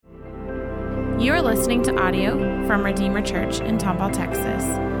You are listening to audio from Redeemer Church in Tomball, Texas.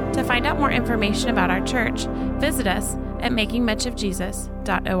 To find out more information about our church, visit us at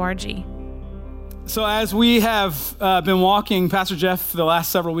makingmuchofjesus.org. So as we have been walking, Pastor Jeff for the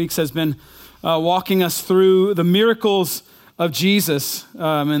last several weeks has been walking us through the miracles of Jesus.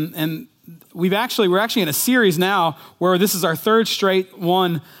 And we're actually in a series now where this is our third straight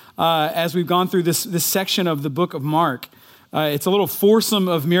one as we've gone through this section of the book of Mark. It's a little foursome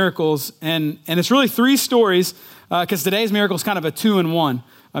of miracles, and it's really three stories because today's miracle is kind of a two-in-one,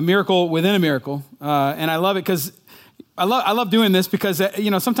 a miracle within a miracle. And I love it because I love doing this because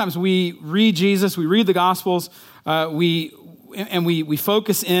sometimes we read Jesus, we read the Gospels, we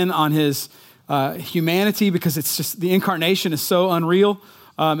focus in on his humanity because it's just the incarnation is so unreal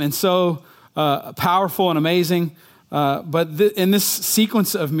and so powerful and amazing. But in this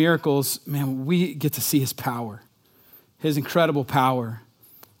sequence of miracles, man, we get to see his power. His incredible power.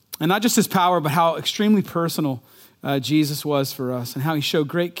 And not just his power, but how extremely personal Jesus was for us and how he showed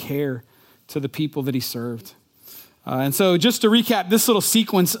great care to the people that he served. And so just to recap this little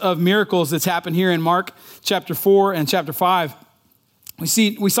sequence of miracles that's happened here in Mark chapter 4 and chapter 5,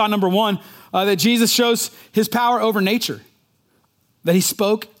 we saw number one, that Jesus shows his power over nature, that he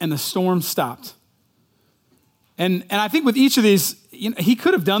spoke and the storm stopped. And I think with each of these, he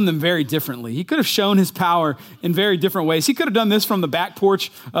could have done them very differently. He could have shown his power in very different ways. He could have done this from the back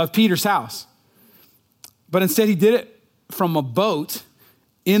porch of Peter's house. But instead he did it from a boat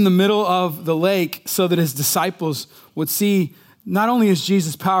in the middle of the lake so that his disciples would see not only is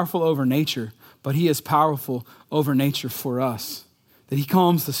Jesus powerful over nature, but he is powerful over nature for us. That he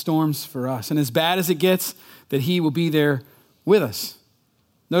calms the storms for us. And as bad as it gets, that he will be there with us.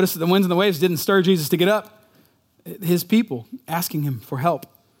 Notice that the winds and the waves didn't stir Jesus to get up. His people asking him for help.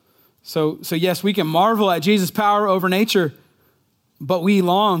 So yes, we can marvel at Jesus' power over nature, but we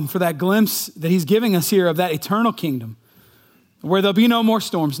long for that glimpse that he's giving us here of that eternal kingdom where there'll be no more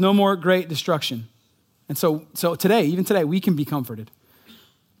storms, no more great destruction. And so even today, we can be comforted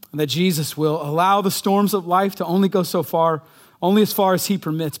that Jesus will allow the storms of life to only go so far, only as far as he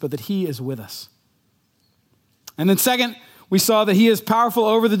permits, but that he is with us. And then second, we saw that he is powerful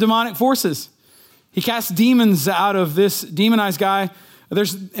over the demonic forces. He casts demons out of this demonized guy.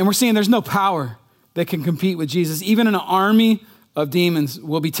 And we're seeing there's no power that can compete with Jesus. Even an army of demons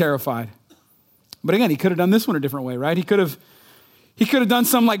will be terrified. But again, he could have done this one a different way, right? He could have done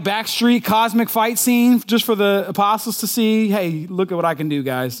some like backstreet cosmic fight scene just for the apostles to see. Hey, look at what I can do,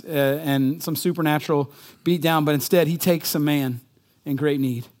 guys. And some supernatural beatdown. But instead, he takes a man in great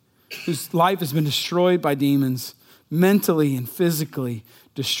need whose life has been destroyed by demons, mentally and physically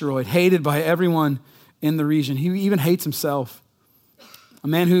destroyed, hated by everyone in the region. He even hates himself. A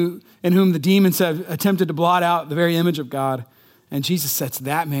man in whom the demons have attempted to blot out the very image of God. And Jesus sets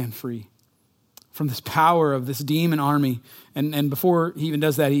that man free from this power of this demon army. And before he even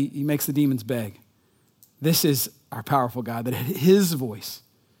does that, he makes the demons beg. This is our powerful God, that at his voice,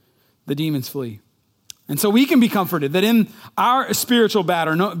 the demons flee. And so we can be comforted that in our spiritual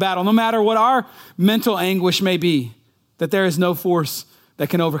battle, no matter what our mental anguish may be, that there is no force that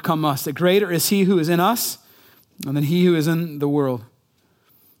can overcome us. That greater is he who is in us than he who is in the world.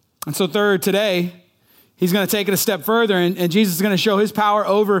 And so third, today, he's going to take it a step further, and Jesus is going to show his power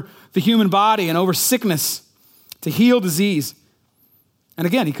over the human body and over sickness to heal disease. And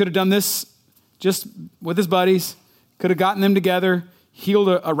again, he could have done this just with his buddies, could have gotten them together,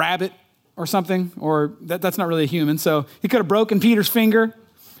 healed a rabbit or something, or that's not really a human. So he could have broken Peter's finger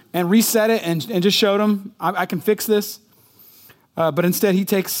and reset it and just showed him, I can fix this. But instead, he's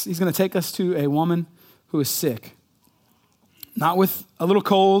going to take us to a woman who is sick. Not with a little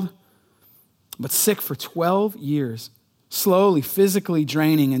cold, but sick for 12 years, slowly, physically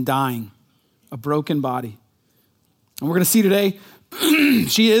draining and dying, a broken body. And we're going to see today,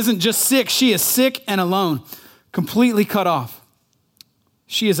 she isn't just sick, she is sick and alone, completely cut off.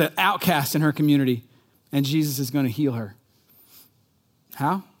 She is an outcast in her community, and Jesus is going to heal her.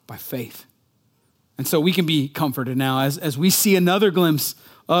 How? By faith. And so we can be comforted now as we see another glimpse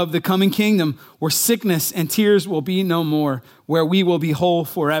of the coming kingdom where sickness and tears will be no more, where we will be whole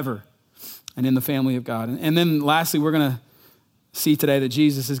forever and in the family of God. And then lastly, we're going to see today that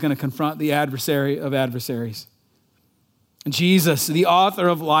Jesus is going to confront the adversary of adversaries. Jesus, the author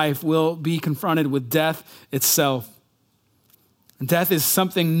of life, will be confronted with death itself. And death is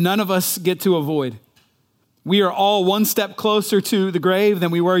something none of us get to avoid. We are all one step closer to the grave than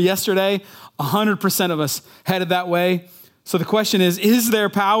we were yesterday. 100% of us headed that way. So the question is there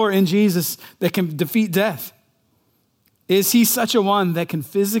power in Jesus that can defeat death? Is he such a one that can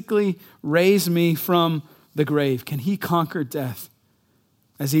physically raise me from the grave? Can he conquer death?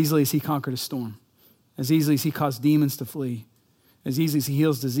 as easily as he conquered a storm, as easily as he caused demons to flee, as easily as he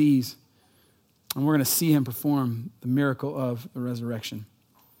heals disease. And we're going to see him perform the miracle of the resurrection.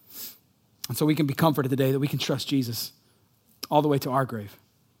 And so we can be comforted today that we can trust Jesus all the way to our grave.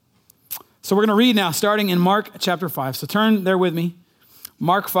 So we're going to read now, starting in Mark chapter 5. So turn there with me.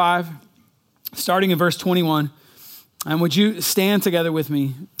 Mark 5, starting in verse 21. And would you stand together with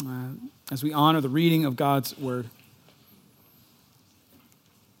me as we honor the reading of God's word?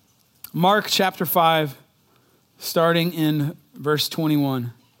 Mark chapter 5, starting in verse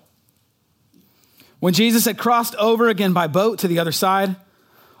 21. When Jesus had crossed over again by boat to the other side,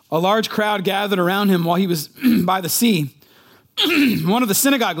 a large crowd gathered around him while he was by the sea. One of the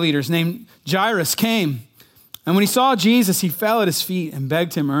synagogue leaders named Jairus came, and when he saw Jesus, he fell at his feet and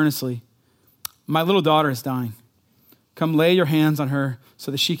begged him earnestly, "My little daughter is dying. Come lay your hands on her so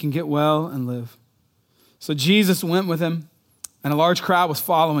that she can get well and live." So Jesus went with him, and a large crowd was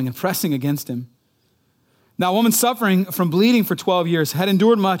following and pressing against him. Now a woman suffering from bleeding for 12 years had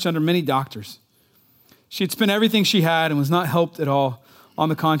endured much under many doctors. She had spent everything she had and was not helped at all. On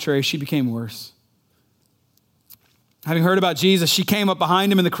the contrary, she became worse. Having heard about Jesus, she came up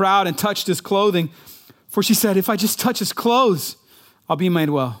behind him in the crowd and touched his clothing, for she said, "If I just touch his clothes, I'll be made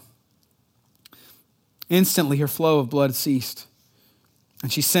well." Instantly, her flow of blood ceased,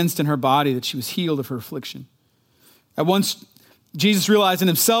 and she sensed in her body that she was healed of her affliction. At once, Jesus realized in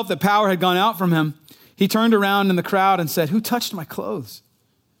himself that power had gone out from him. He turned around in the crowd and said, "Who touched my clothes?"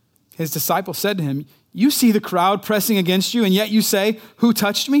 His disciples said to him, "You see the crowd pressing against you, and yet you say, 'Who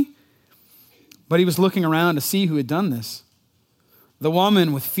touched me?'" But he was looking around to see who had done this. The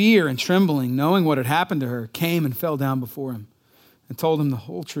woman, with fear and trembling, knowing what had happened to her, came and fell down before him and told him the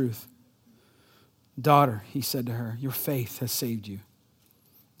whole truth. "Daughter," he said to her, "your faith has saved you.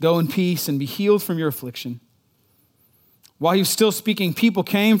 Go in peace and be healed from your affliction." While he was still speaking, people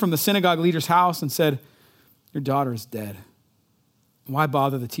came from the synagogue leader's house and said, "Your daughter is dead. Why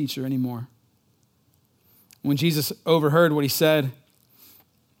bother the teacher anymore?" When Jesus overheard what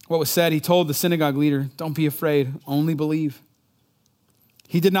was said, he told the synagogue leader, "Don't be afraid, only believe."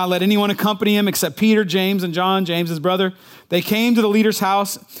 He did not let anyone accompany him except Peter, James, and John, James, his brother. They came to the leader's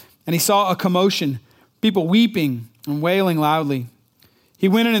house, and he saw a commotion, people weeping and wailing loudly. He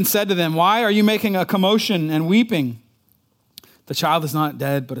went in and said to them, "Why are you making a commotion and weeping? The child is not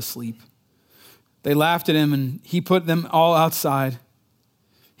dead, but asleep." They laughed at him, and he put them all outside.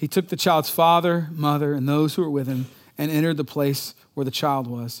 He took the child's father, mother, and those who were with him and entered the place where the child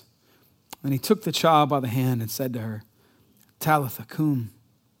was. And he took the child by the hand and said to her, "Talitha cum,"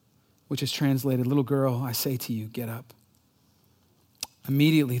 which is translated, "Little girl, I say to you, get up."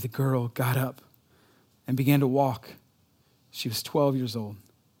 Immediately the girl got up and began to walk. She was 12 years old.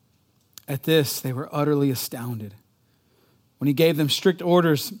 At this, they were utterly astounded. When he gave them strict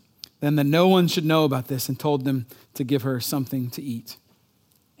orders, then that no one should know about this, and told them to give her something to eat.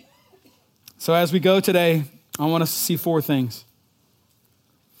 So as we go today, I want us to see four things.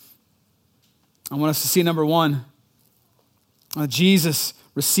 I want us to see, number one, Jesus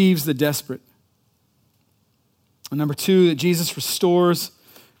receives the desperate. And number two, that Jesus restores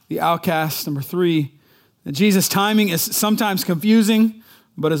the outcast. Number three, that Jesus' timing is sometimes confusing,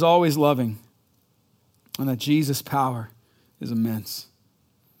 but is always loving. And that Jesus' power is immense.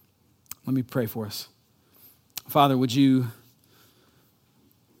 Let me pray for us. Father, would you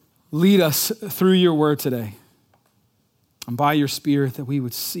lead us through your word today, and by your Spirit that we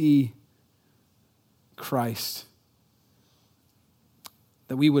would see Christ,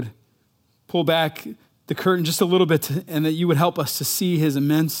 that we would pull back the curtain just a little bit, and that you would help us to see his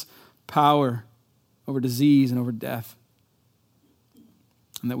immense power over disease and over death,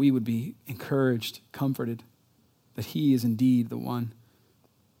 and that we would be encouraged, comforted, that he is indeed the one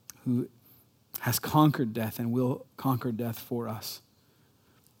who has conquered death and will conquer death for us.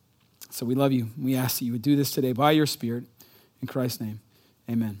 So we love you. We ask that you would do this today by your Spirit. In Christ's name,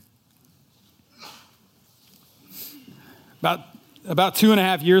 amen. About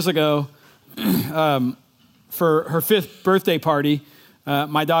 2.5 years ago, for her 5th birthday party,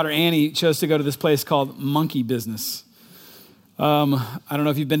 my daughter Annie chose to go to this place called Monkey Business. I don't know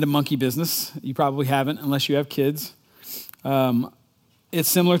if you've been to Monkey Business. You probably haven't unless you have kids. It's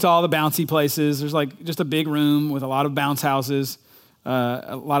similar to all the bouncy places. There's like just a big room with a lot of bounce houses.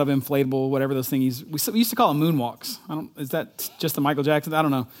 A lot of inflatable, whatever those things. We used to call them moonwalks. Is that just the Michael Jackson? I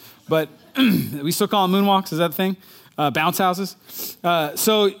don't know. But we still call them moonwalks. Is that the thing? Bounce houses.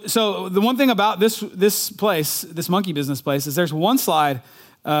 So the one thing about this place, this Monkey Business place, is there's one slide,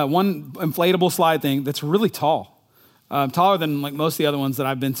 one inflatable slide thing that's really tall. Taller than like most of the other ones that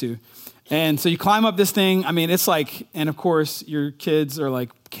I've been to. And so you climb up this thing. I mean, it's like, and of course your kids are like,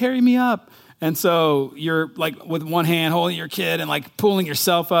 carry me up. And so you're like with one hand holding your kid and like pulling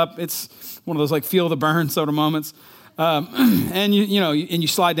yourself up. It's one of those like feel the burn sort of moments. And you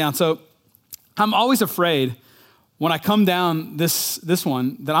slide down. So I'm always afraid when I come down this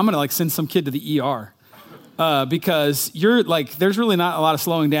one that I'm going to like send some kid to the ER. Because you're like, there's really not a lot of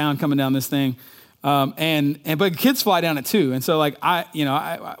slowing down coming down this thing. But kids fly down it too. And so like,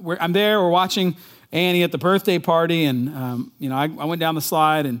 I'm there, we're watching Annie at the birthday party. And, I went down the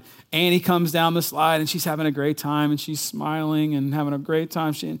slide and Annie comes down the slide and she's having a great time and she's smiling and having a great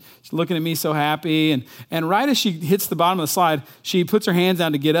time. She's looking at me so happy. And right as she hits the bottom of the slide, she puts her hands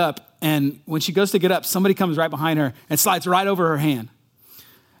down to get up. And when she goes to get up, somebody comes right behind her and slides right over her hand.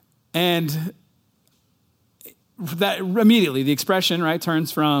 And that immediately the expression, right,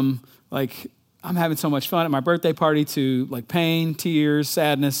 turns from like, I'm having so much fun at my birthday party to like pain, tears,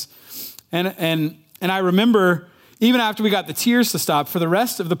 sadness. And I remember even after we got the tears to stop for the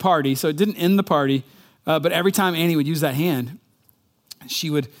rest of the party, so it didn't end the party, but every time Annie would use that hand,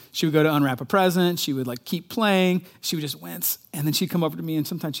 she would go to unwrap a present. She would like keep playing. She would just wince. And then she'd come over to me and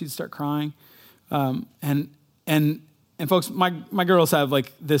sometimes she'd start crying. And folks, my girls have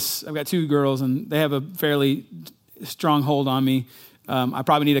like this, I've got 2 girls and they have a fairly strong hold on me. I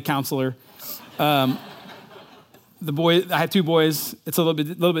probably need a counselor. I have 2 boys. It's a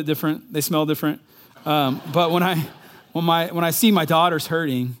little bit different. They smell different. But when I see my daughters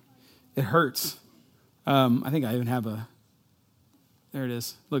hurting, it hurts. I think I even have there it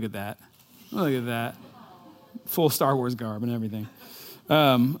is. Look at that. Look at that. Full Star Wars garb and everything.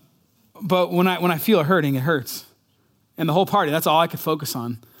 But when I feel it hurting, it hurts. And the whole party, that's all I could focus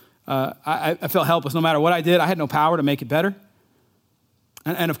on. I felt helpless. No matter what I did, I had no power to make it better.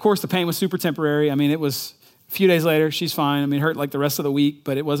 And of course, the pain was super temporary. I mean, it was a few days later, she's fine. I mean, it hurt like the rest of the week,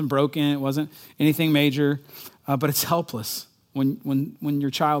 but it wasn't broken. It wasn't anything major. But it's helpless when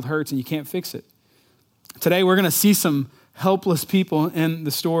your child hurts and you can't fix it. Today, we're going to see some helpless people in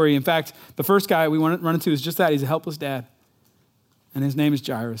the story. In fact, the first guy we want to run into is just that. He's a helpless dad. And his name is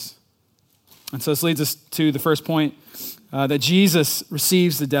Jairus. And so this leads us to the first point, that Jesus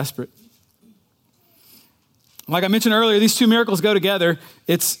receives the desperate. Like I mentioned earlier, these 2 miracles go together.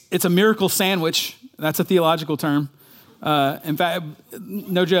 It's a miracle sandwich. That's a theological term. In fact,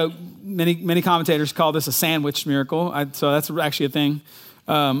 no joke, many commentators call this a sandwich miracle. So that's actually a thing.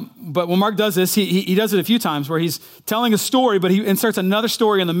 But when Mark does this, he does it a few times where he's telling a story, but he inserts another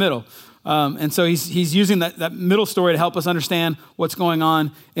story in the middle. And so he's using that middle story to help us understand what's going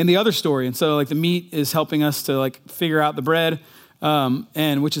on in the other story. And so like the meat is helping us to like figure out the bread,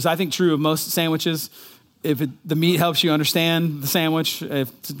 and which is I think true of most sandwiches. If the meat helps you understand the sandwich, if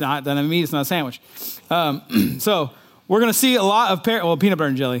it's not, then the meat is not a sandwich. So we're going to see a lot of peanut butter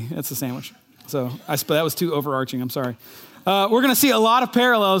and jelly. That's a sandwich. So that was too overarching. I'm sorry. We're going to see a lot of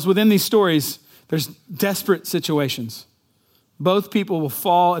parallels within these stories. There's desperate situations. Both people will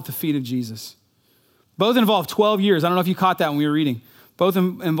fall at the feet of Jesus. Both involve 12 years. I don't know if you caught that when we were reading. Both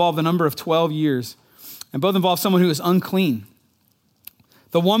involve the number of 12 years. And both involve someone who is unclean.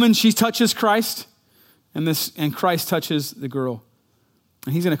 The woman, she touches Christ, and Christ touches the girl.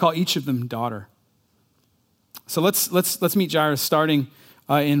 And he's going to call each of them daughter. So let's meet Jairus starting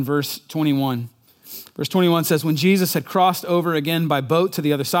in verse 21. Verse 21 says, when Jesus had crossed over again by boat to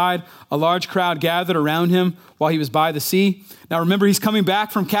the other side, a large crowd gathered around him while he was by the sea. Now remember, he's coming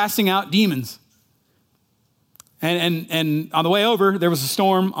back from casting out demons. And on the way over, there was a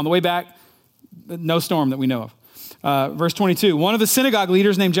storm. On the way back, no storm that we know of. Verse 22, one of the synagogue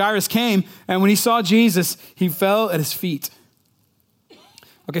leaders named Jairus came, and when he saw Jesus, he fell at his feet.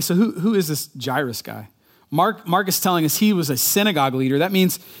 Okay, so who is this Jairus guy? Mark is telling us he was a synagogue leader. That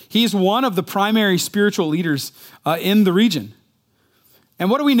means he's one of the primary spiritual leaders in the region. And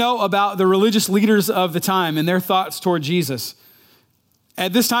what do we know about the religious leaders of the time and their thoughts toward Jesus?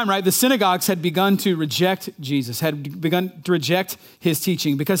 At this time, right, the synagogues had begun to reject Jesus, had begun to reject his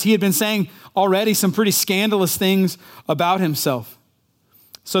teaching because he had been saying already some pretty scandalous things about himself.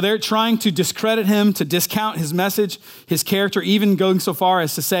 So they're trying to discredit him, to discount his message, his character, even going so far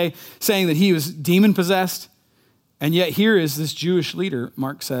as to saying that he was demon-possessed. And yet here is this Jewish leader,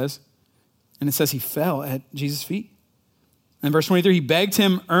 Mark says, and it says he fell at Jesus' feet. And verse 23, he begged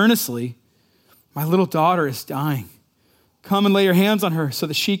him earnestly, my little daughter is dying. Come and lay your hands on her so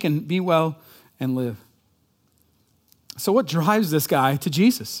that she can be well and live. So what drives this guy to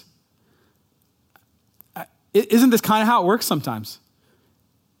Jesus? Isn't this kind of how it works sometimes?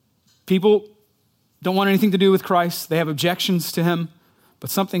 People don't want anything to do with Christ. They have objections to him, but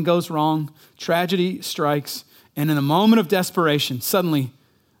something goes wrong. Tragedy strikes, and in a moment of desperation, suddenly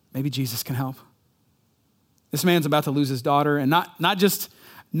maybe Jesus can help. This man's about to lose his daughter, and not just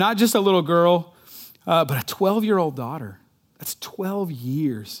a little girl, but a 12-year-old daughter. That's 12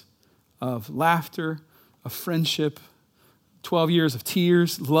 years of laughter, of friendship, 12 years of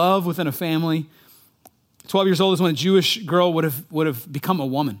tears, love within a family. 12 years old is when a Jewish girl would have become a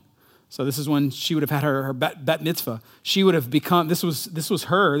woman. So this is when she would have had her bat mitzvah. She would have become, this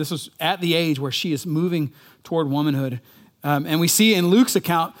was at the age where she is moving toward womanhood. And we see in Luke's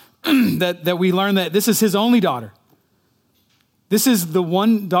account that we learn that this is his only daughter. This is the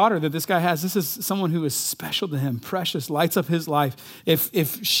one daughter that this guy has. This is someone who is special to him, precious, lights up his life.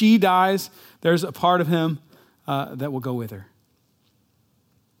 If she dies, there's a part of him that will go with her.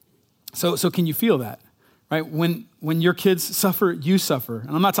 So can you feel that? Right? When your kids suffer, you suffer.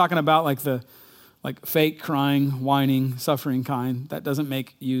 And I'm not talking about like fake crying, whining, suffering kind. That doesn't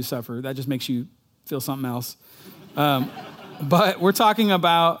make you suffer. That just makes you feel something else. But we're talking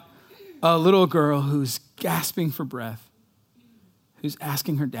about a little girl who's gasping for breath, who's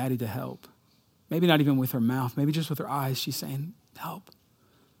asking her daddy to help. Maybe not even with her mouth, maybe just with her eyes. She's saying, help.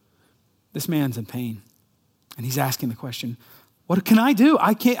 This man's in pain. And he's asking the question, what can I do?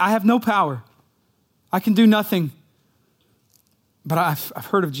 I have no power. I can do nothing. But I've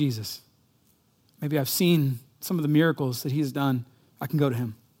heard of Jesus. Maybe I've seen some of the miracles that he has done. I can go to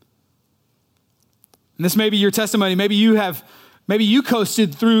him. And this may be your testimony. Maybe you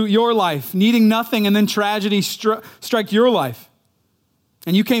coasted through your life, needing nothing, and then tragedy struck your life.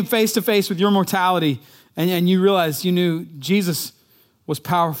 And you came face to face with your mortality, and you realized you knew Jesus was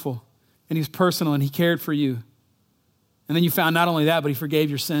powerful, and he was personal, and he cared for you. And then you found not only that, but he forgave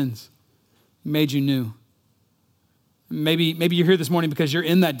your sins. He made you new. Maybe you're here this morning because you're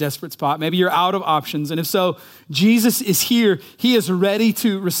in that desperate spot. Maybe you're out of options. And if so, Jesus is here. He is ready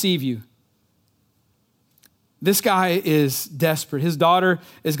to receive you. This guy is desperate. His daughter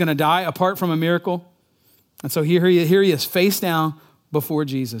is going to die apart from a miracle. And so here he is face down before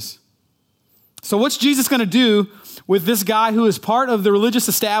Jesus. So what's Jesus going to do with this guy who is part of the religious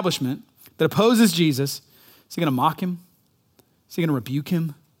establishment that opposes Jesus? Is he going to mock him? Is he going to rebuke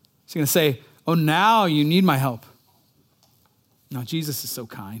him? Is he going to say, oh, now you need my help? No, Jesus is so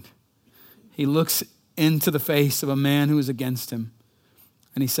kind. He looks into the face of a man who is against him,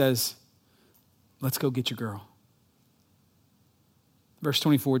 and he says, let's go get your girl. Verse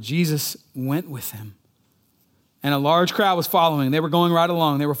 24, Jesus went with him, and a large crowd was following. They were going right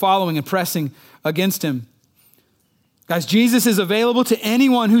along. They were following and pressing against him. Guys, Jesus is available to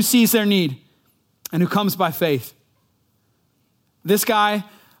anyone who sees their need and who comes by faith. This guy,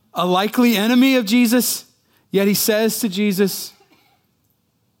 a likely enemy of Jesus, yet he says to Jesus,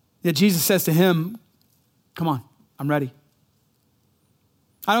 yet Jesus says to him, come on, I'm ready.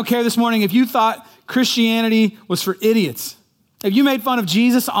 I don't care this morning if you thought Christianity was for idiots. If you made fun of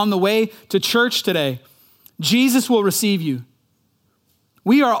Jesus on the way to church today, Jesus will receive you.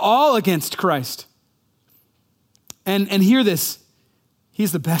 We are all against Christ. And hear this,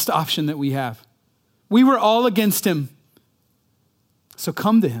 he's the best option that we have. We were all against him. So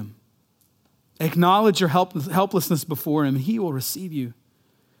come to him. Acknowledge your helplessness before him, and he will receive you.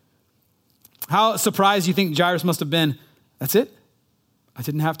 How surprised you think Jairus must have been? That's it? I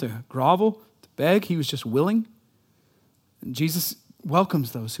didn't have to grovel, to beg. He was just willing. And Jesus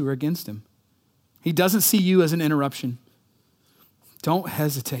welcomes those who are against him. He doesn't see you as an interruption. Don't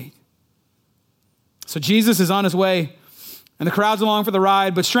hesitate. So Jesus is on his way, and the crowd's along for the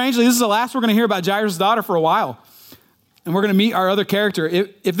ride. But strangely, this is the last we're going to hear about Jairus' daughter for a while. And we're going to meet our other character.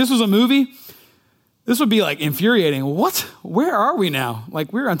 If this was a movie, this would be like infuriating. What? Where are we now?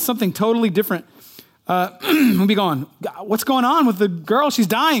 Like we're on something totally different. We'll be going, what's going on with the girl? She's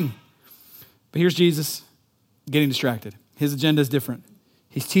dying. But here's Jesus getting distracted. His agenda is different.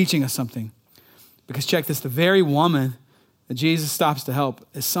 He's teaching us something. Because check this, the very woman that Jesus stops to help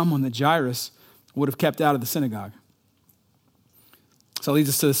is someone that Jairus would have kept out of the synagogue. So it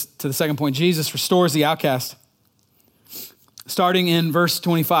leads us to the second point. Jesus restores the outcast. Starting in verse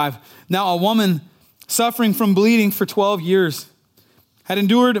 25. Now a woman suffering from bleeding for 12 years had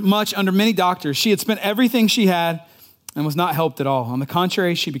endured much under many doctors. She had spent everything she had and was not helped at all. On the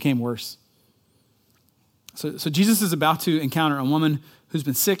contrary, she became worse. So Jesus is about to encounter a woman who's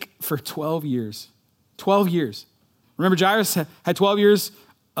been sick for 12 years. 12 years. Remember, Jairus had 12 years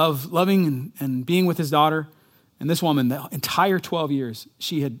of loving and being with his daughter. And this woman, the entire 12 years,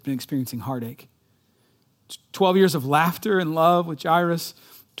 she had been experiencing heartache. 12 years of laughter and love with Jairus.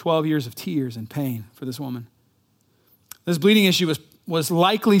 12 years of tears and pain for this woman. This bleeding issue was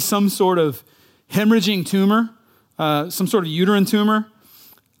likely some sort of hemorrhaging tumor, some sort of uterine tumor.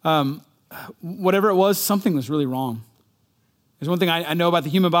 Whatever it was, something was really wrong. There's one thing I know about the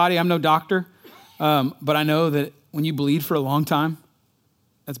human body. I'm no doctor, but I know that when you bleed for a long time,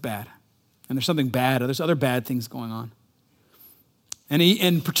 that's bad. And there's something bad, or there's other bad things going on.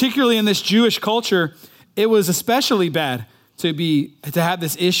 And particularly in this Jewish culture, it was especially bad to have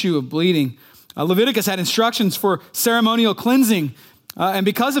this issue of bleeding. Leviticus had instructions for ceremonial cleansing. And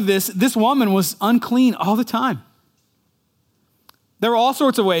because of this woman was unclean all the time. There were all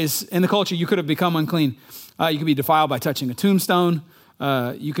sorts of ways in the culture you could have become unclean. You could be defiled by touching a tombstone.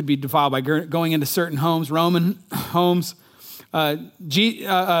 You could be defiled by going into certain homes, Roman homes.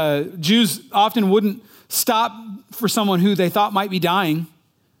 Jews often wouldn't stop for someone who they thought might be dying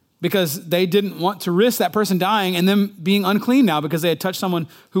because they didn't want to risk that person dying and them being unclean now because they had touched someone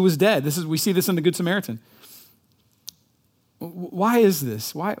who was dead. We see this in the Good Samaritan. Why is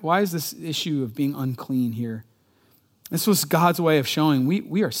this? Why is this issue of being unclean here? This was God's way of showing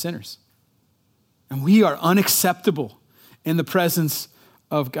we are sinners. And we are unacceptable in the presence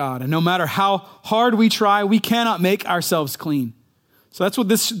of God. And no matter how hard we try, we cannot make ourselves clean. So that's what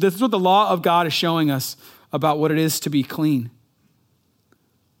the law of God is showing us about what it is to be clean.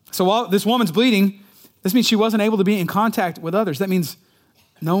 So while this woman's bleeding, this means she wasn't able to be in contact with others. That means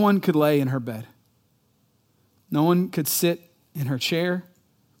no one could lay in her bed. No one could sit in her chair.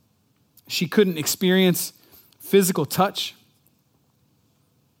 She couldn't experience physical touch.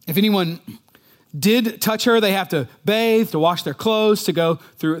 If anyone did touch her, they have to bathe, to wash their clothes, to go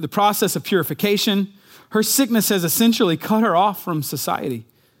through the process of purification. Her sickness has essentially cut her off from society,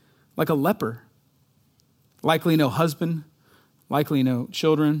 like a leper. Likely no husband, likely no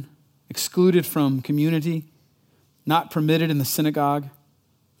children, excluded from community, not permitted in the synagogue,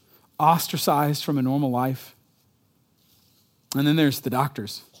 ostracized from a normal life. And then there's the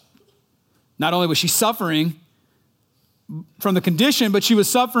doctors. Not only was she suffering from the condition, but she was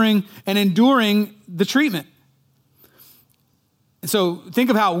suffering and enduring the treatment. And so think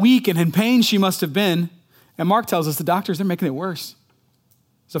of how weak and in pain she must have been. And Mark tells us the doctors, they're making it worse.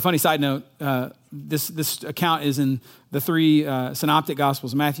 So funny side note, this account is in the three synoptic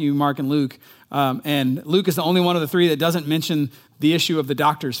gospels, Matthew, Mark, and Luke. And Luke is the only one of the three that doesn't mention the issue of the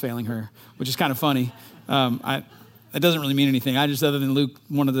doctors failing her, which is kind of funny. That doesn't really mean anything. Other than Luke,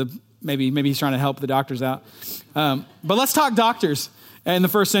 maybe he's trying to help the doctors out. But let's talk doctors in the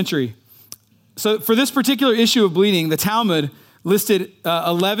first century. So for this particular issue of bleeding, the Talmud listed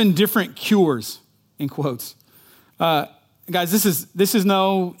 11 different cures, in quotes. Guys, this is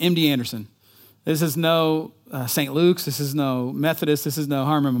no MD Anderson. This is no St. Luke's. This is no Methodist. This is no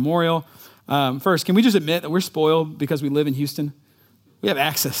Harmon Memorial. First, can we just admit that we're spoiled because we live in Houston? We have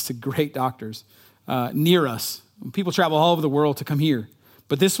access to great doctors near us. People travel all over the world to come here.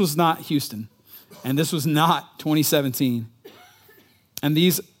 But this was not Houston. And this was not 2017. And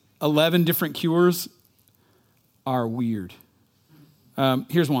these 11 different cures are weird.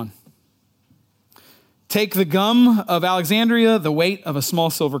 Here's one. Take the gum of Alexandria, the weight of a small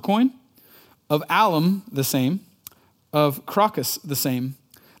silver coin, of alum, the same, of crocus, the same.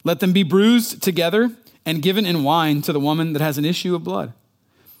 Let them be bruised together and given in wine to the woman that has an issue of blood.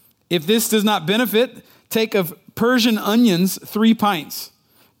 If this does not benefit, take of Persian onions 3 pints,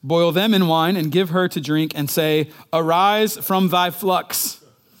 boil them in wine and give her to drink and say, arise from thy flux.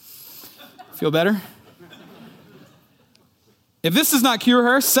 Feel better? If this does not cure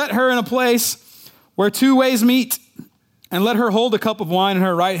her, set her in a place where 2 ways meet, and let her hold a cup of wine in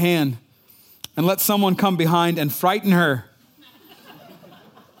her right hand, and let someone come behind and frighten her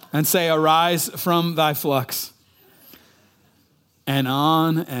and say, arise from thy flux. And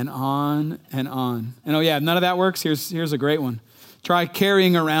on and on and on. And oh yeah, if none of that works, here's a great one. Try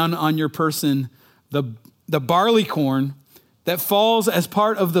carrying around on your person the barley corn that falls as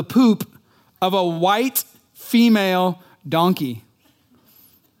part of the poop of a white female donkey.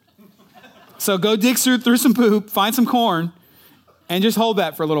 So go dig through some poop, find some corn, and just hold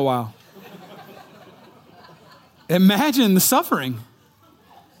that for a little while. Imagine the suffering.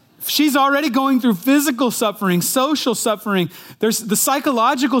 She's already going through physical suffering, social suffering. There's the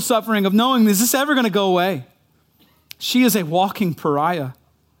psychological suffering of knowing, is this ever going to go away? She is a walking pariah,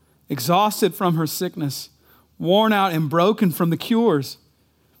 exhausted from her sickness, worn out and broken from the cures.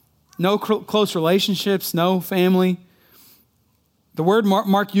 No close relationships, no family. The word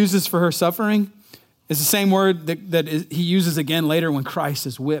Mark uses for her suffering is the same word that he uses again later when Christ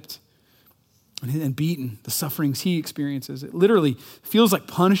is whipped and beaten, the sufferings he experiences. It literally feels like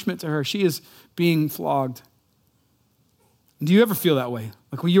punishment to her. She is being flogged. Do you ever feel that way?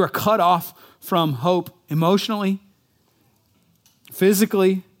 Like when you are cut off from hope emotionally,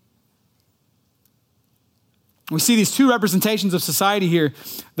 physically? We see these 2 representations of society here.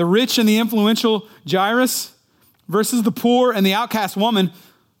 The rich and the influential Jairus versus the poor and the outcast woman,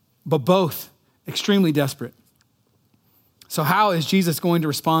 but both extremely desperate. So how is Jesus going to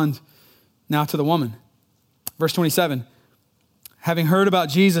respond now to the woman? Verse 27, having heard about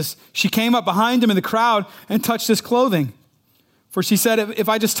Jesus, she came up behind him in the crowd and touched his clothing. For she said, if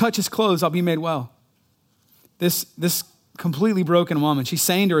I just touch his clothes, I'll be made well. This completely broken woman, she's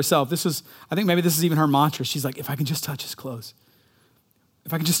saying to herself, I think maybe this is even her mantra. She's like, if I can just touch his clothes,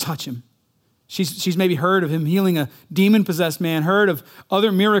 if I can just touch him. She's maybe heard of him healing a demon-possessed man, heard of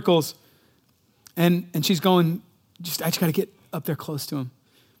other miracles, and she's going, I just got to get up there close to him.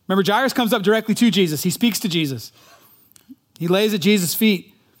 Remember, Jairus comes up directly to Jesus. He speaks to Jesus. He lays at Jesus'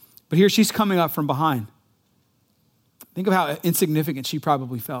 feet, but here she's coming up from behind. Think of how insignificant she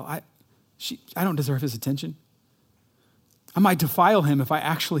probably felt. I don't deserve his attention. I might defile him if I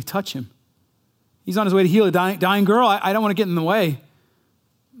actually touch him. He's on his way to heal a dying girl. I don't want to get in the way.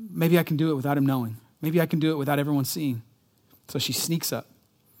 Maybe I can do it without him knowing. Maybe I can do it without everyone seeing. So she sneaks up.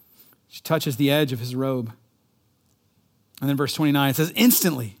 She touches the edge of his robe. And then verse 29, it says,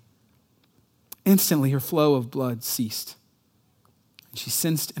 instantly her flow of blood ceased. And she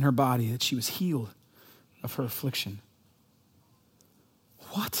sensed in her body that she was healed of her affliction.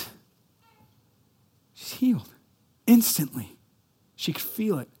 What? She's healed. Instantly. She could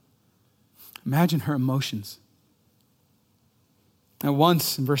feel it. Imagine her emotions. At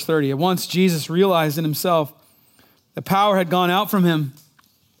once, in verse 30, at once Jesus realized in himself that power had gone out from him.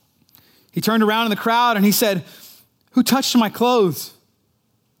 He turned around in the crowd and he said, who touched my clothes?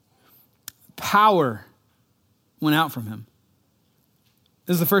 Power went out from him.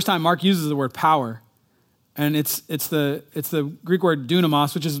 This is the first time Mark uses the word power. And it's the Greek word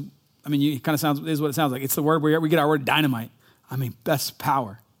dunamos, which is, it kind of is what it sounds like. It's the word where we get our word dynamite. That's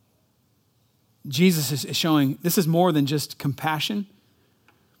power. Jesus is showing this is more than just compassion.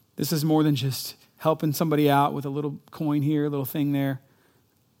 This is more than just helping somebody out with a little coin here, a little thing there.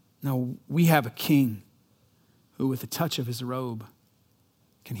 No, we have a king who with the touch of his robe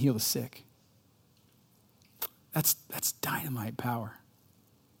can heal the sick. That's dynamite power.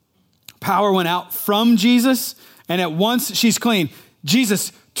 Power went out from Jesus, and at once she's clean.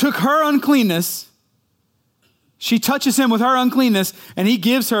 Jesus took her uncleanness. She touches him with her uncleanness, and he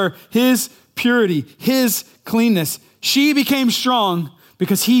gives her his purity, his cleanness. She became strong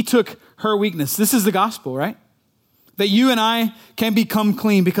because he took her weakness. This is the gospel, right? That you and I can become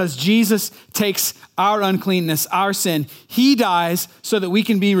clean because Jesus takes our uncleanness, our sin. He dies so that we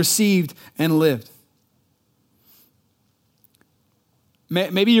can be received and lived.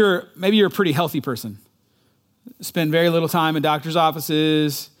 Maybe you're a pretty healthy person. Spend very little time in doctor's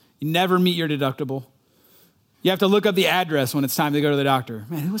offices. You never meet your deductible. You have to look up the address when it's time to go to the doctor.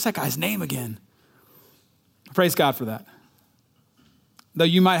 Man, what's that guy's name again? Praise God for that. Though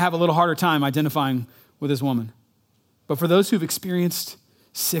you might have a little harder time identifying with this woman. But for those who've experienced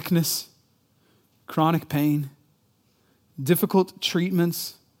sickness, chronic pain, difficult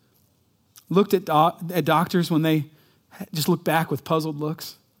treatments, looked at doctors when they just look back with puzzled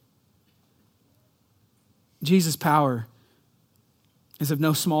looks. Jesus' power is of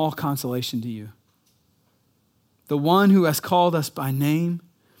no small consolation to you. The one who has called us by name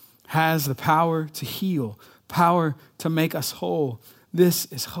has the power to heal, power to make us whole. This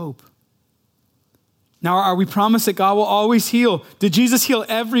is hope. Now, are we promised that God will always heal? Did Jesus heal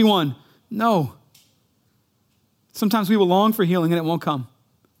everyone? No. Sometimes we will long for healing and it won't come.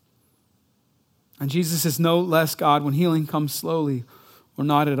 And Jesus is no less God when healing comes slowly or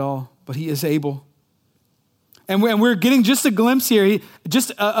not at all, but he is able. And we're getting just a glimpse here,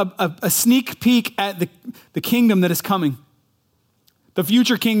 just a sneak peek at the kingdom that is coming. The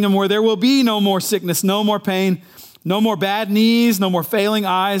future kingdom where there will be no more sickness, no more pain, no more bad knees, no more failing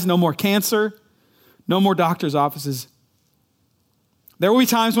eyes, no more cancer, no more doctor's offices. There will be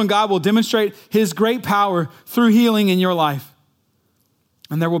times when God will demonstrate his great power through healing in your life.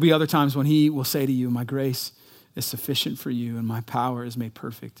 And there will be other times when he will say to you, my grace is sufficient for you and my power is made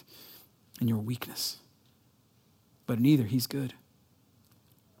perfect in your weakness. But in either, he's good.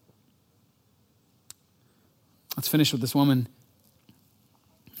 Let's finish with this woman.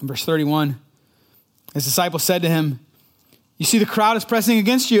 In verse 31, his disciples said to him, you see the crowd is pressing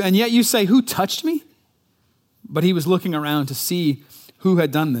against you, and yet you say, who touched me? But he was looking around to see who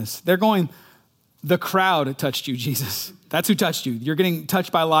had done this. They're going, the crowd touched you, Jesus. That's who touched you. You're getting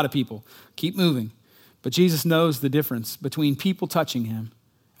touched by a lot of people. Keep moving. But Jesus knows the difference between people touching him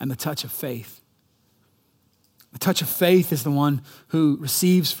and the touch of faith. The touch of faith is the one who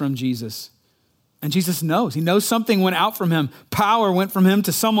receives from Jesus. And Jesus knows. He knows something went out from him. Power went from him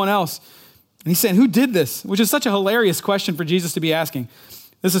to someone else. And he's saying, who did this? Which is such a hilarious question for Jesus to be asking.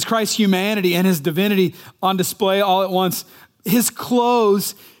 This is Christ's humanity and his divinity on display all at once. His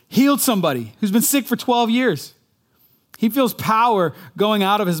clothes healed somebody who's been sick for 12 years. He feels power going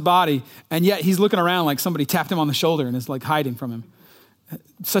out of his body, and yet he's looking around like somebody tapped him on the shoulder and is like hiding from him.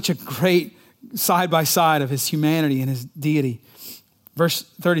 Such a great side by side of his humanity and his deity. Verse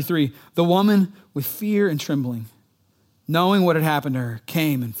 33, the woman with fear and trembling, knowing what had happened to her,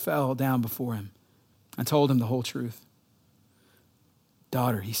 came and fell down before him and told him the whole truth.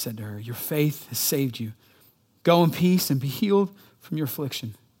 Daughter, he said to her, your faith has saved you. Go in peace and be healed from your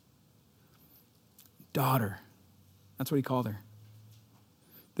affliction. Daughter, that's what he called her.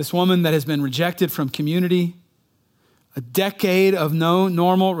 This woman that has been rejected from community, a decade of no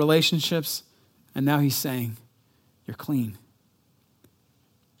normal relationships, and now he's saying, you're clean.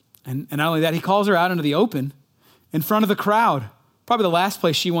 And not only that, he calls her out into the open in front of the crowd, probably the last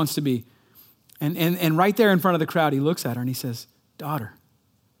place she wants to be. And right there in front of the crowd, he looks at her and he says, daughter,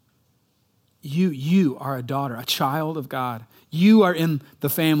 you are a daughter, a child of God. You are in the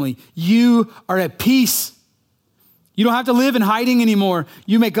family. You are at peace. You don't have to live in hiding anymore.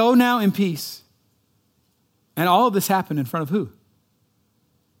 You may go now in peace. And all of this happened in front of who?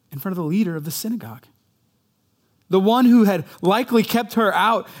 In front of the leader of the synagogue. The one who had likely kept her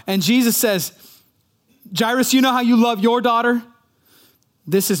out. And Jesus says, Jairus, you know how you love your daughter?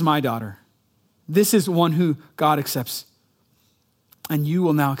 This is my daughter. This is one who God accepts. And you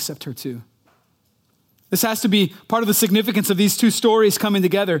will now accept her too. This has to be part of the significance of these two stories coming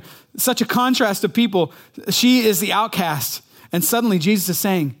together. Such a contrast of people. She is the outcast. And suddenly Jesus is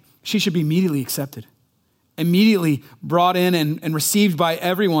saying she should be immediately accepted. Immediately brought in and received by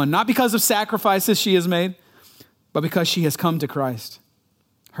everyone. Not because of sacrifices she has made, but because she has come to Christ.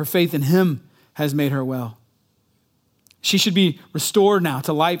 Her faith in him has made her well. She should be restored now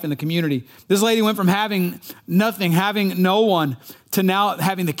to life in the community. This lady went from having nothing, having no one, to now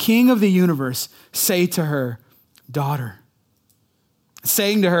having the King of the universe say to her, daughter,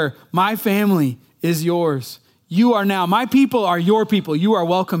 saying to her, my family is yours. You are now, my people are your people. You are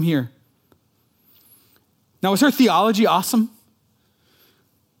welcome here. Now, was her theology awesome?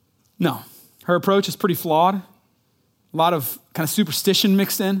 No. Her approach is pretty flawed. A lot of kind of superstition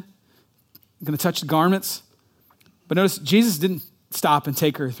mixed in. I'm going to touch the garments. But notice, Jesus didn't stop and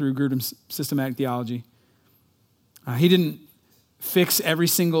take her through Grudem's systematic theology. He didn't fix every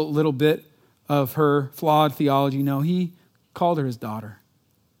single little bit of her flawed theology. No, he called her his daughter.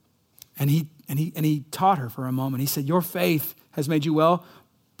 And he taught her for a moment. He said, your faith has made you well,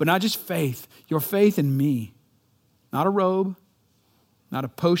 but not just faith, your faith in me. Not a robe, not a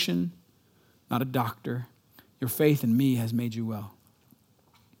potion, not a doctor. Your faith in me has made you well.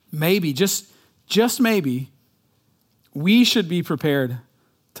 Maybe, just maybe, we should be prepared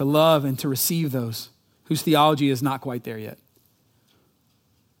to love and to receive those whose theology is not quite there yet.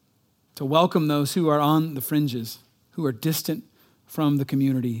 To welcome those who are on the fringes, who are distant from the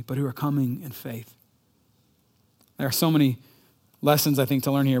community, but who are coming in faith. There are so many lessons, I think,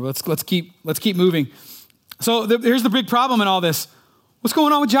 to learn here, but let's keep moving. So here's the big problem in all this. What's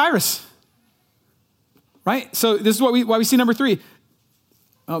going on with Jairus? Right? So this is why we see number 3.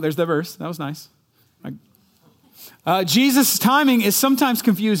 Oh, there's the verse. That was nice. Jesus' timing is sometimes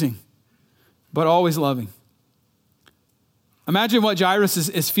confusing, but always loving. Imagine what Jairus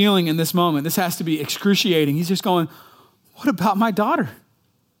is feeling in this moment. This has to be excruciating. He's just going, what about my daughter?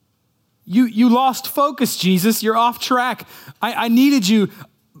 You lost focus, Jesus. You're off track. I needed you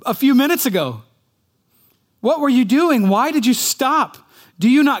a few minutes ago. What were you doing? Why did you stop? Do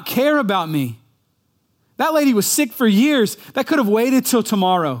you not care about me? That lady was sick for years. That could have waited till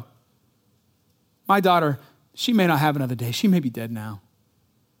tomorrow. My daughter, she may not have another day. She may be dead now.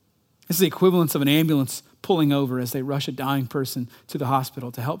 This is the equivalence of an ambulance pulling over as they rush a dying person to the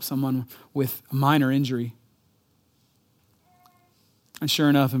hospital to help someone with a minor injury. And sure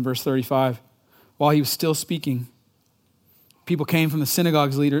enough, in verse 35, while he was still speaking, people came from the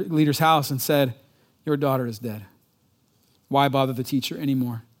synagogue's leader's house and said, your daughter is dead. Why bother the teacher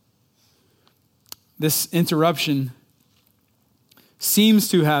anymore? This interruption seems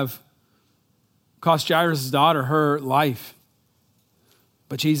to have cost Jairus' daughter her life.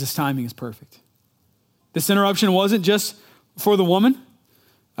 But Jesus' timing is perfect. This interruption wasn't just for the woman.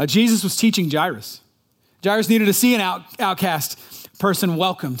 Jesus was teaching Jairus. Jairus needed to see an outcast person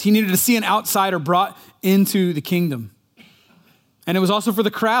welcomed. He needed to see an outsider brought into the kingdom. And it was also for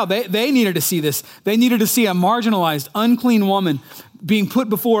the crowd. They needed to see this. They needed to see a marginalized, unclean woman being put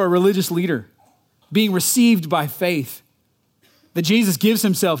before a religious leader, being received by faith. That Jesus gives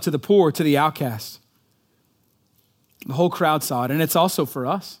himself to the poor, to the outcast. The whole crowd saw it, and it's also for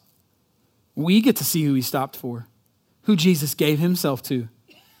us. We get to see who he stopped for, who Jesus gave himself to.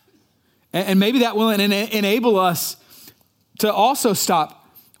 And maybe that will enable us to also stop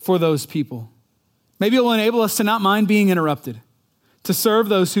for those people. Maybe it will enable us to not mind being interrupted, to serve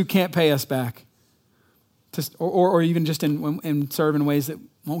those who can't pay us back, or even just in serve in ways that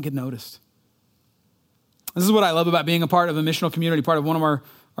won't get noticed. This is what I love about being a part of a missional community, part of one of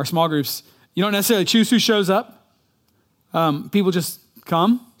our small groups. You don't necessarily choose who shows up. People just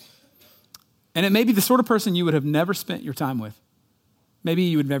come. And it may be the sort of person you would have never spent your time with. Maybe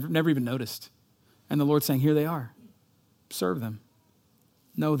you would never even noticed. And the Lord's saying, here they are. Serve them.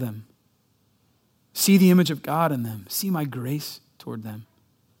 Know them. See the image of God in them. See my grace toward them.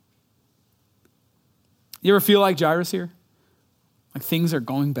 You ever feel like Jairus here? Like things are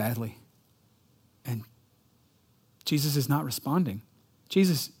going badly. And Jesus is not responding.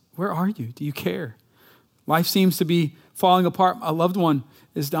 Jesus, where are you? Do you care? Life seems to be falling apart. A loved one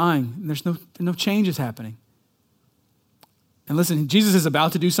is dying. And there's no changes happening. And listen, Jesus is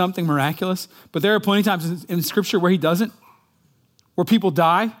about to do something miraculous, but there are plenty of times in Scripture where he doesn't, where people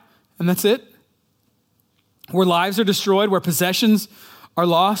die, and that's it. Where lives are destroyed, where possessions are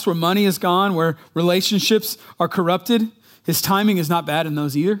lost, where money is gone, where relationships are corrupted. His timing is not bad in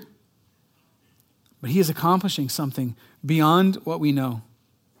those either. But he is accomplishing something beyond what we know.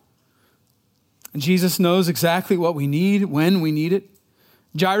 And Jesus knows exactly what we need, when we need it.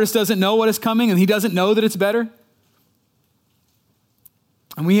 Jairus doesn't know what is coming, and he doesn't know that it's better.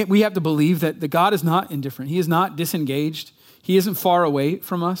 And we have to believe that God is not indifferent. He is not disengaged. He isn't far away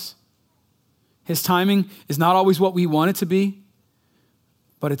from us. His timing is not always what we want it to be,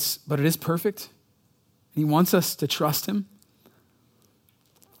 but it is perfect. He wants us to trust him.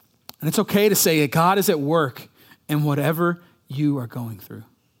 And it's okay to say that God is at work in whatever you are going through.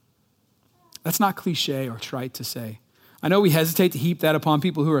 That's not cliche or trite to say. I know we hesitate to heap that upon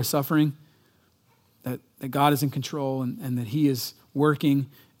people who are suffering, that God is in control and that he is working,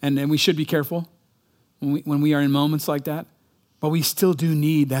 and we should be careful when we are in moments like that. But we still do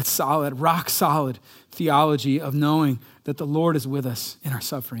need that solid, rock solid theology of knowing that the Lord is with us in our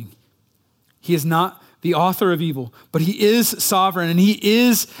suffering. He is not the author of evil, but he is sovereign and he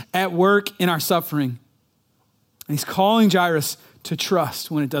is at work in our suffering. And he's calling Jairus to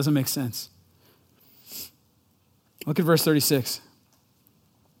trust when it doesn't make sense. Look at verse 36.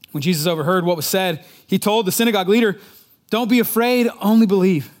 When Jesus overheard what was said, he told the synagogue leader, "Don't be afraid, only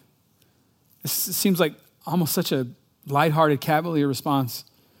believe." This seems like almost such a lighthearted, cavalier response.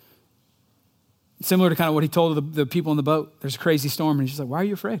 Similar to kind of what he told the people in the boat. There's a crazy storm, and he's just like, why are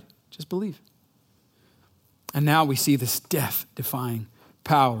you afraid? Just believe. And now we see this death-defying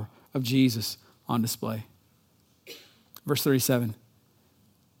power of Jesus on display. Verse 37.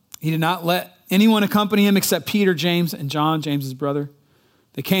 He did not let anyone accompany him except Peter, James, and John, James's brother.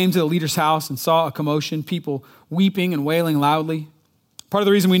 They came to the leader's house and saw a commotion, people weeping and wailing loudly. Part of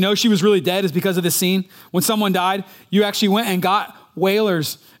the reason we know she was really dead is because of this scene. When someone died, you actually went and got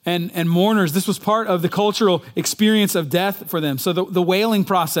wailers and mourners. This was part of the cultural experience of death for them. So the wailing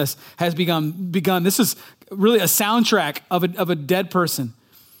process has begun. This is really a soundtrack of a dead person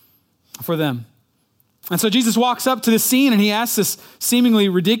for them. And so Jesus walks up to this scene and he asks this seemingly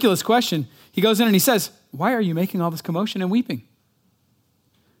ridiculous question. He goes in and he says, "Why are you making all this commotion and weeping?"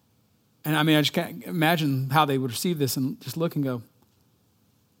 And I mean, I just can't imagine how they would receive this and just look and go,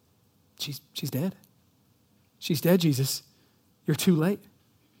 She's dead. She's dead, Jesus. You're too late.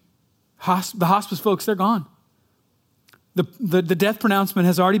 The hospice folks, they're gone. The death pronouncement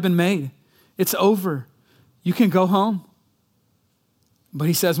has already been made. It's over. You can go home. But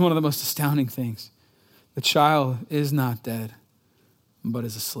he says one of the most astounding things. The child is not dead, but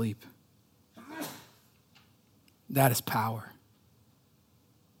is asleep. That is power.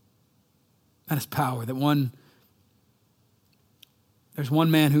 That is power. There's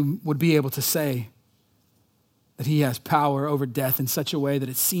one man who would be able to say that he has power over death in such a way that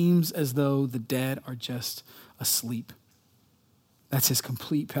it seems as though the dead are just asleep. That's his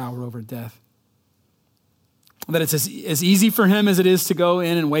complete power over death. That it's as easy for him as it is to go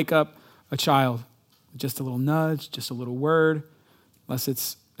in and wake up a child. Just a little nudge, just a little word, unless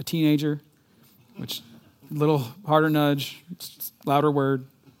it's a teenager, which a little harder nudge, louder word.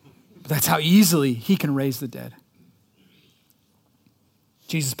 But that's how easily he can raise the dead.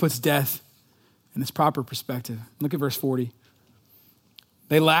 Jesus puts death in its proper perspective. Look at verse 40.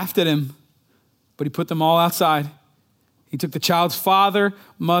 They laughed at him, but he put them all outside. He took the child's father,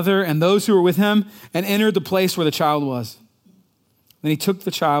 mother, and those who were with him and entered the place where the child was. Then he took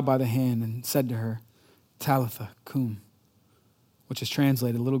the child by the hand and said to her, "Talitha cum," which is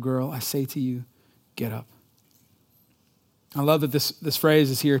translated, "Little girl, I say to you, get up." I love that this phrase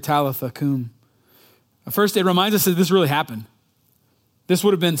is here, Talitha cum. First, it reminds us that this really happened. This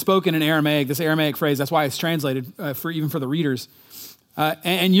would have been spoken in Aramaic, this Aramaic phrase. That's why it's translated even for the readers.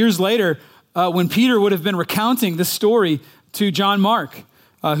 And years later, when Peter would have been recounting this story to John Mark,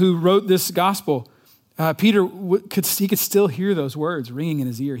 who wrote this gospel, Peter could still hear those words ringing in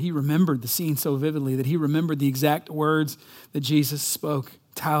his ear. He remembered the scene so vividly that he remembered the exact words that Jesus spoke.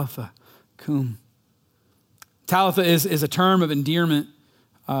 Talitha cum. Talitha is a term of endearment.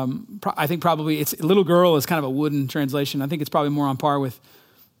 I think probably it's little girl is kind of a wooden translation. I think it's probably more on par with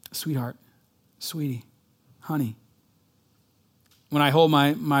sweetheart, sweetie, honey. When I hold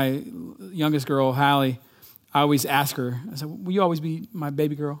my youngest girl, Hallie, I always ask her, I said, will you always be my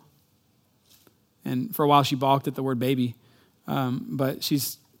baby girl? And for a while she balked at the word baby, but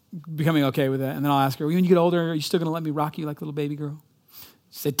she's becoming okay with that. And then I'll ask her, when you get older, are you still going to let me rock you like a little baby girl?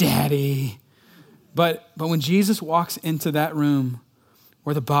 She said, Daddy. But when Jesus walks into that room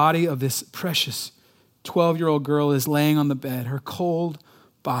where the body of this precious 12-year-old girl is laying on the bed, her cold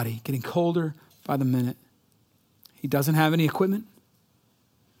body getting colder by the minute, he doesn't have any equipment.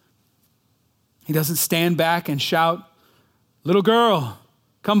 He doesn't stand back and shout, little girl,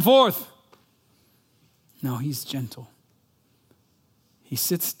 come forth. No, he's gentle. He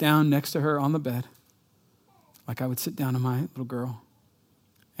sits down next to her on the bed, like I would sit down to my little girl,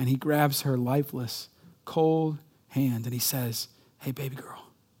 and he grabs her lifeless, cold hand, and he says, hey, baby girl,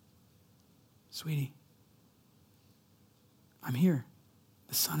 sweetie, I'm here.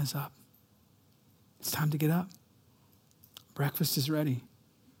 The sun is up. It's time to get up. Breakfast is ready.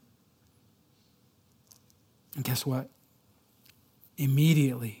 And guess what?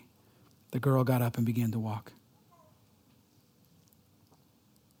 Immediately, the girl got up and began to walk.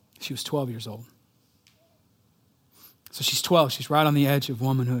 She was 12 years old. So she's 12. She's right on the edge of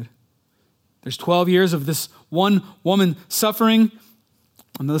womanhood. There's 12 years of this one woman suffering,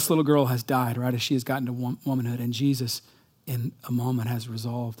 and this little girl has died right as she has gotten to womanhood. And Jesus, in a moment, has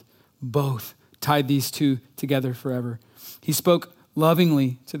resolved both, tied these two together forever. He spoke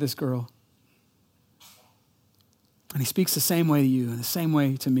lovingly to this girl. And he speaks the same way to you and the same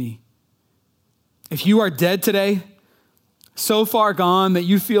way to me. If you are dead today, so far gone that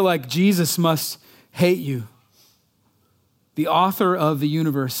you feel like Jesus must hate you, the author of the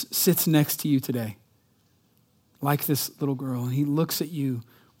universe sits next to you today, like this little girl, and he looks at you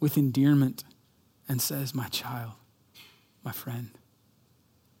with endearment and says, my child, my friend,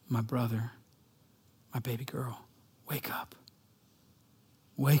 my brother, my baby girl, wake up.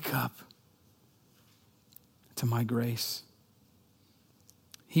 Wake up to my grace.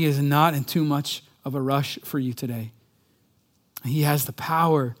 He is not in too much of a rush for you today. He has the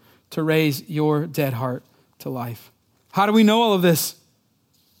power to raise your dead heart to life. How do we know all of this?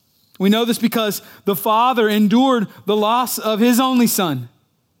 We know this because the Father endured the loss of his only Son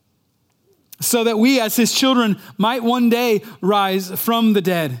so that we as his children might one day rise from the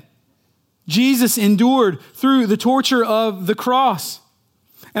dead. Jesus endured through the torture of the cross.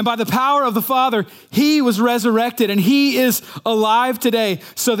 And by the power of the Father, he was resurrected and he is alive today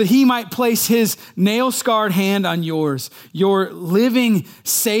so that he might place his nail-scarred hand on yours, your living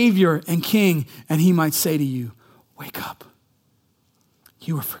Savior and King, and he might say to you, wake up.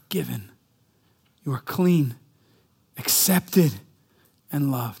 You are forgiven. You are clean, accepted,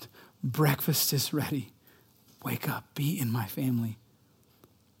 and loved. Breakfast is ready. Wake up. Be in my family.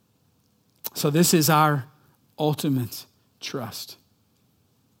 So this is our ultimate trust.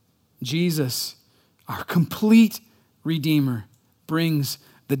 Jesus, our complete Redeemer, brings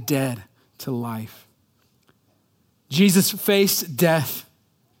the dead to life. Jesus faced death,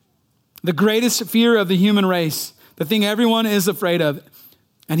 the greatest fear of the human race, the thing everyone is afraid of.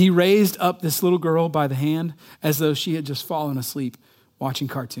 And he raised up this little girl by the hand as though she had just fallen asleep watching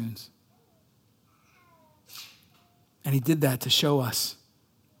cartoons. And he did that to show us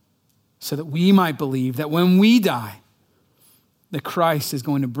so that we might believe that when we die, that Christ is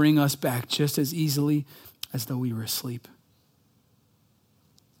going to bring us back just as easily as though we were asleep.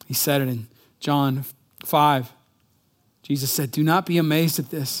 He said it in John 5. Jesus said, do not be amazed at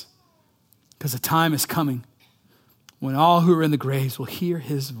this, because the time is coming when all who are in the graves will hear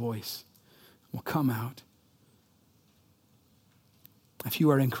his voice and will come out. If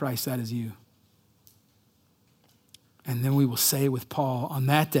you are in Christ, that is you. And then we will say with Paul on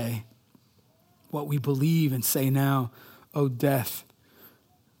that day what we believe and say now, O death,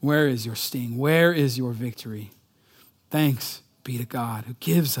 where is your sting? Where is your victory? Thanks be to God who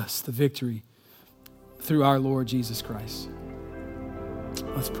gives us the victory through our Lord Jesus Christ.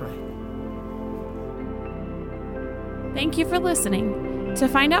 Let's pray. Thank you for listening. To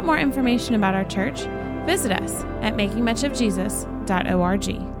find out more information about our church, visit us at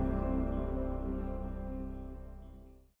makingmuchofjesus.org.